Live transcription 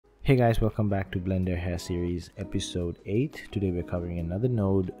Hey guys, welcome back to Blender Hair Series episode 8. Today we're covering another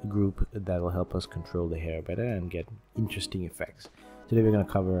node group that will help us control the hair better and get interesting effects. Today we're going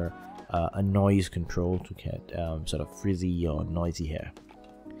to cover a noise control to get sort of frizzy or noisy hair.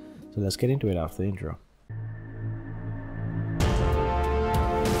 So let's get into it after the intro.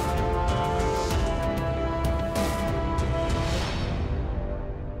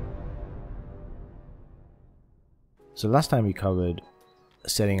 So last time we covered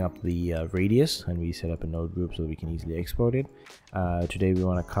setting up the radius, and we set up a node group so we can easily export it. Today we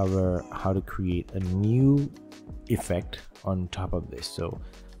want to cover how to create a new effect on top of this. So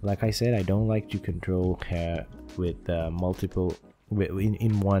like I said, I don't like to control hair with multiple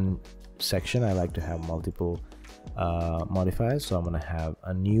in one section. I like to have multiple modifiers, so I'm going to have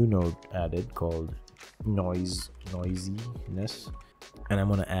a new node added called noisiness, and I'm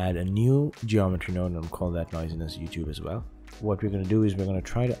going to add a new geometry node, and I'm call that noisiness YouTube as well. What we're going to do is we're going to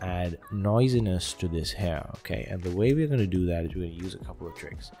try to add noisiness to this hair, okay? And the way we're going to do that is we're going to use a couple of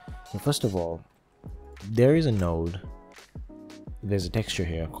tricks. So first of all, there is a node, there's a texture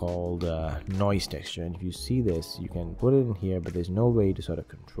here called noise texture, and if you see this, you can put it in here, but there's no way to sort of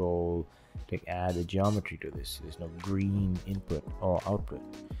control, to add a geometry to this. There's no green input or output.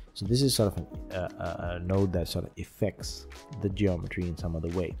 So this is sort of a node that sort of affects the geometry in some other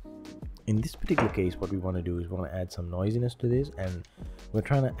way. In this particular case, what we want to do is we want to add some noisiness to this, and we're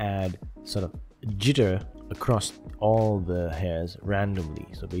trying to add sort of jitter across all the hairs randomly.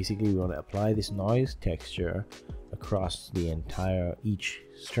 So basically we want to apply this noise texture across the entire each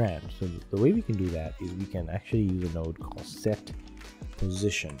strand. So the way we can do that is we can actually use a node called set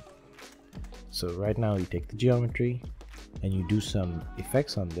position. So right now you take the geometry and you do some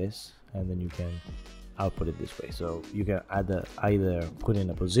effects on this, and then you can output it this way. So you can either put in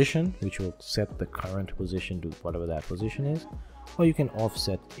a position which will set the current position to whatever that position is, or you can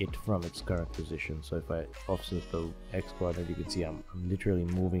offset it from its current position. So if I offset the X coordinate, you can see I'm literally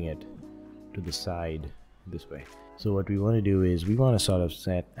moving it to the side this way. So what we want to do is we want to sort of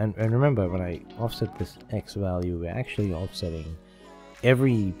set, and remember, when I offset this X value, we're actually offsetting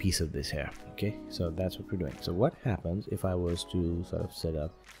every piece of this hair, okay? So that's what we're doing. So what happens if I was to sort of set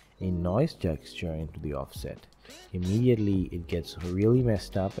up a noise texture into the offset? Immediately it gets really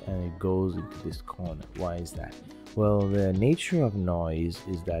messed up and it goes into this corner. Why is that? Well, the nature of noise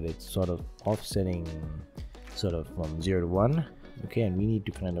is that it's sort of offsetting sort of from 0 to 1, okay, and we need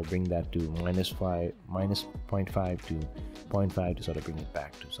to kind of bring that to minus 0.5 to 0.5 to sort of bring it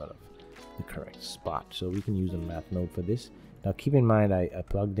back to sort of the correct spot. So we can use a math node for this. Now keep in mind I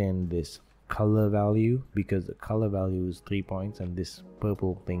plugged in this color value because the color value is 3 points, and this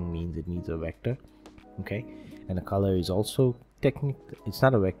purple thing means it needs a vector, okay? And the color is also it's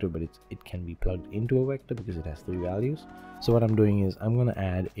not a vector, but it can be plugged into a vector because it has 3 values. So what I'm doing is I'm going to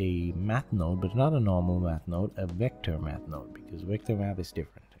add a math node, but not a normal math node, a vector math node, because vector math is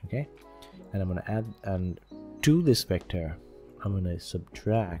different, okay? And I'm going to add, and to this vector I'm going to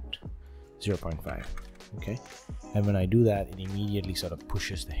subtract 0.5, okay? And when I do that, it immediately sort of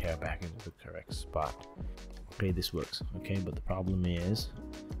pushes the hair back into the correct spot. Okay, this works, okay? But the problem is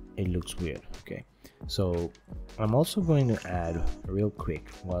it looks weird, okay? So I'm also going to add real quick,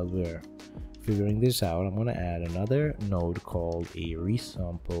 while we're figuring this out, I'm going to add another node called a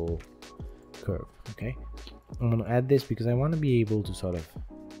resample curve, okay? I'm going to add this because I want to be able to sort of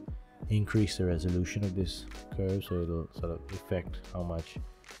increase the resolution of this curve, so it'll sort of affect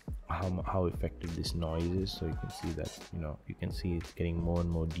how effective this noise is. So you can see that, you can see it's getting more and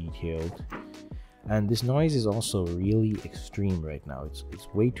more detailed, and this noise is also really extreme right now. It's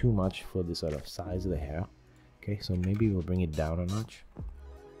way too much for the sort of size of the hair, okay? So maybe we'll bring it down a notch.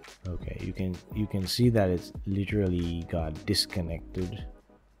 Okay, you can see that it's literally got disconnected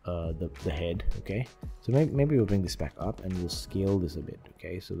the head, okay? So maybe we'll bring this back up and we'll scale this a bit,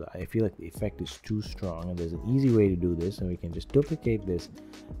 okay? So that I feel like the effect is too strong, and there's an easy way to do this, and we can just duplicate this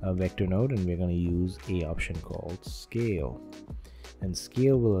vector node, and we're going to use a option called scale, and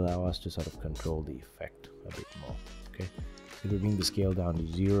scale will allow us to sort of control the effect a bit more, okay? So if we bring the scale down to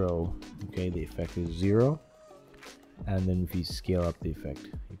 0, okay, the effect is 0, and then if you scale up the effect,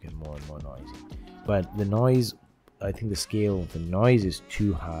 you get more and more noisy. But the noise, I think the scale of the noise is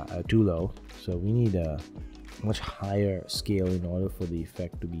too high, too low, so we need a much higher scale in order for the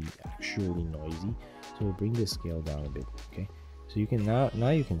effect to be actually noisy. So we'll bring this scale down a bit, okay? So you can now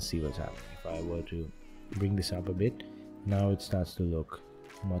you can see what's happening. If I were to bring this up a bit, now it starts to look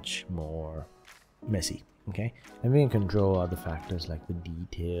much more messy, okay? And we can control other factors like the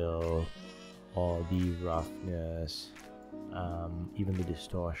detail or the roughness, even the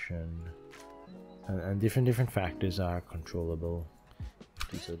distortion, and different factors are controllable.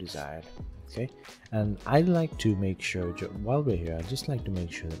 we so desired. Okay, and I'd like to make sure, while we're here, I'd just like to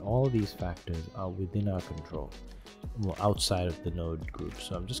make sure that all these factors are within our control, well, outside of the node group.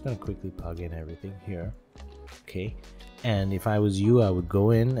 So I'm just going to quickly plug in everything here. Okay, and if I was you, I would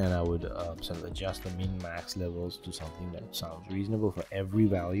go in and I would sort of adjust the min max levels to something that sounds reasonable for every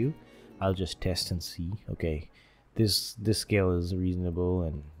value. I'll just test and see, okay, this scale is reasonable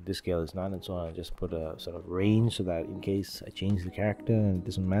and this scale is not, and so on. I just put a sort of range so that in case I change the character and it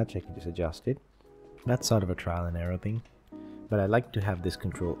doesn't match, I can just adjust it. That's sort of a trial and error thing, but I like to have this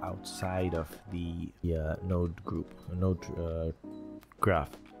control outside of the node group, node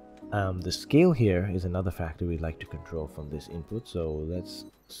graph. The scale here is another factor we'd like to control from this input, so let's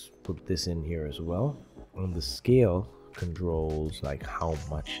put this in here as well. On the scale controls like how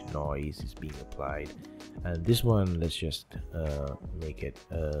much noise is being applied, and this one, let's just make it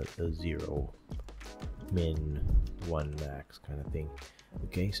a 0 min 1 max kind of thing.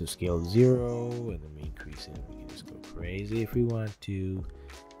 Okay, so scale 0, and then we increase it. We can just go crazy if we want to,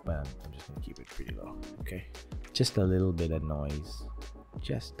 but I'm just gonna keep it pretty low. Okay, just a little bit of noise,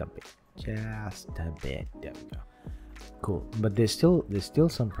 just a bit. There we go. Cool, but there's still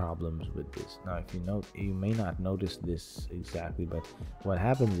some problems with this. Now, if you note, you may not notice this exactly, but what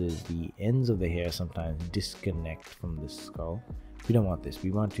happens is the ends of the hair sometimes disconnect from the skull. We don't want this.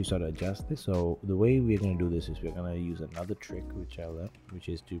 We want to sort of adjust this. So the way we're going to do this is we're going to use another trick, which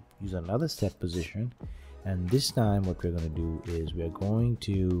is to use another set position. And this time what we're going to do is we're going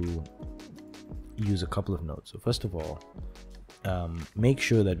to use a couple of nodes. So first of all, make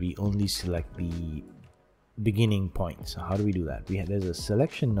sure that we only select the beginning point. So how do we do that? There's a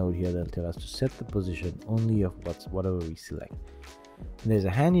selection node here that'll tell us to set the position only of whatever we select. And there's a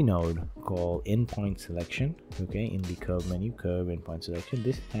handy node called endpoint selection. Okay, in the curve menu, curve endpoint selection.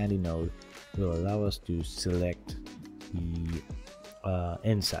 This handy node will allow us to select the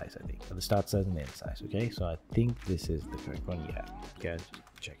end size, I think, or the start size and the end size. Okay, so I think this is the correct one. Yeah, okay, just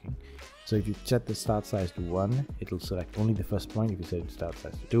checking. So if you set the start size to 1, it'll select only the first point. If you set the start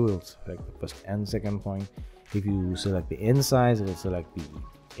size to 2, it'll select the first and second point. If you select the end size, it'll select the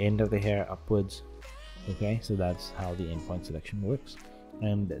end of the hair upwards. Okay, so that's how the endpoint selection works,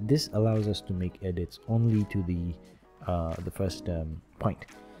 and this allows us to make edits only to the first point.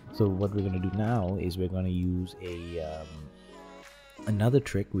 So what we're going to do now is we're going to use another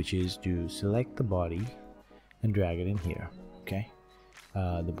trick, which is to select the body and drag it in here. Okay,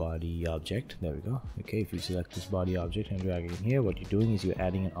 the body object, there we go. Okay, if you select this body object and drag it in here, what you're doing is you're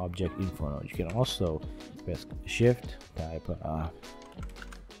adding an object info node. You can also press shift, type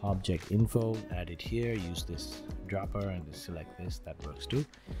object info, add it here, use this dropper and just select this. That works too,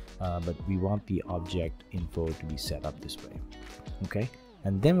 but we want the object info to be set up this way. Okay,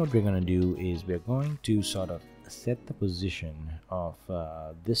 and then what we're going to do is we're going to sort of set the position of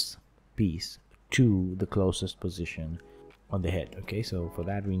this piece to the closest position on the head. Okay, so for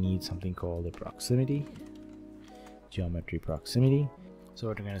that we need something called the proximity, geometry proximity. So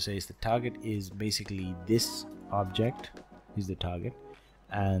what we're going to say is the target is basically this object is the target,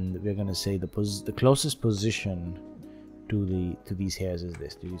 and we're going to say the closest position to these hairs is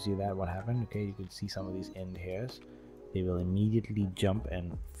this. Do you see that? What happened? Okay, you can see some of these end hairs. They will immediately jump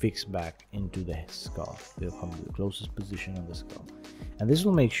and fix back into the skull. They'll come to the closest position on the skull, and this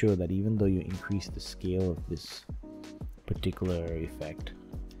will make sure that even though you increase the scale of this particular effect,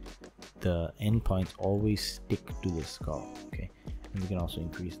 the endpoints always stick to the skull. Okay, and we can also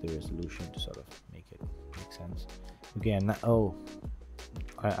increase the resolution to sort of make it make sense. Okay, and now,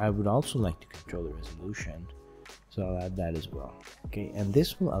 I would also like to control the resolution, so I'll add that as well. Okay, and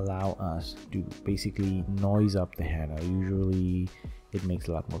this will allow us to basically noise up the hair. Now usually it makes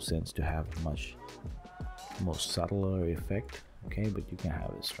a lot more sense to have a much more subtler effect, okay, but you can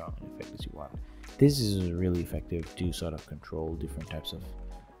have as strong an effect as you want. This is really effective to sort of control different types of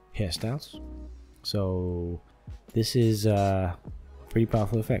hairstyles. So this is a pretty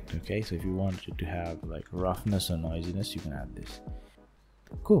powerful effect. Okay, so if you wanted to have like roughness or noisiness, you can add this.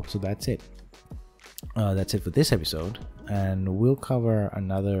 Cool, so that's it. That's it for this episode, and we'll cover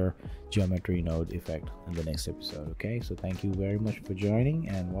another geometry node effect in the next episode. Okay, so thank you very much for joining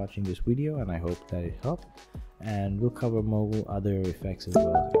and watching this video, and I hope that it helped, and we'll cover more other effects as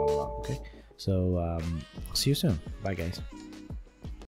well as we go along. Okay, so see you soon. Bye guys.